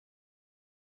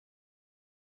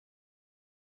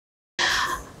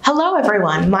Hello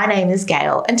everyone, my name is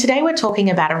Gail and today we're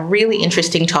talking about a really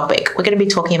interesting topic. We're going to be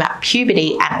talking about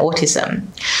puberty and autism.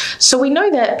 So we know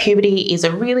that puberty is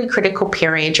a really critical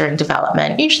period during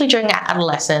development, usually during our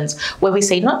adolescence, where we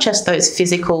see not just those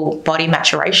physical body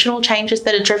maturational changes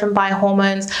that are driven by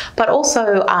hormones, but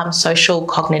also social,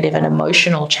 cognitive and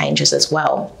emotional changes as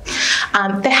well.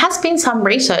 There has been some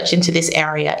research into this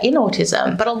area in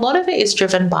autism, but a lot of it is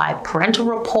driven by parental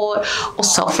report or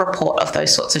self-report of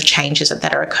those sorts of changes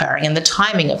that are occurring and the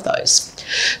timing of those.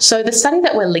 So the study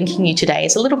that we're linking you today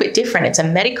is a little bit different. It's a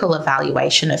medical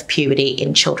evaluation of puberty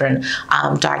in children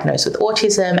diagnosed with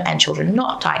autism and children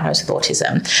not diagnosed with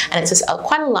autism. And it's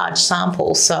quite a large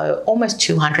sample, so almost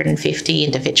 250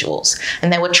 individuals.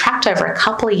 And they were tracked over a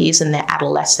couple of years in their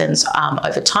adolescence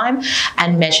over time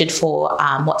and measured for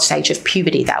what stage of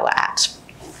puberty they were at.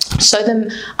 So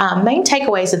the main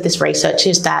takeaways of this research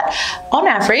is that on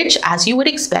average, as you would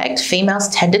expect, females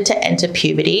tended to enter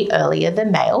puberty earlier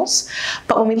than males.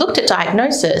 But when we looked at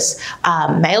diagnosis,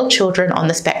 male children on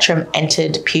the spectrum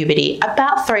entered puberty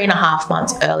about 3.5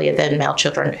 months earlier than male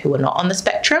children who were not on the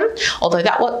spectrum, although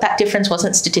that difference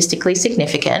wasn't statistically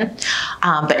significant.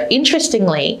 But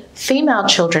interestingly, female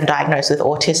children diagnosed with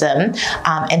autism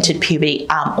entered puberty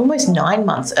almost 9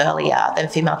 months earlier than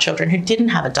female children who didn't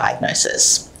have a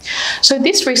diagnosis. So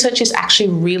this research is actually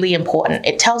really important.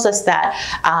 It tells us that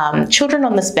children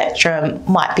on the spectrum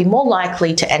might be more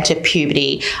likely to enter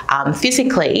puberty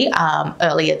physically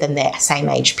earlier than their same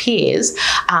age peers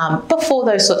before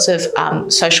those sorts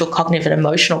of social, cognitive and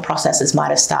emotional processes might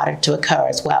have started to occur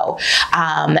as well.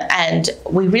 And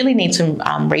we really need some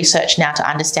research now to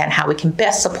understand how we can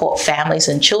best support families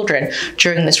and children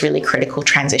during this really critical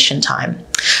transition time.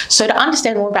 So to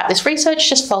understand more about this research,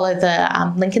 just follow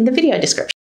the link in the video description.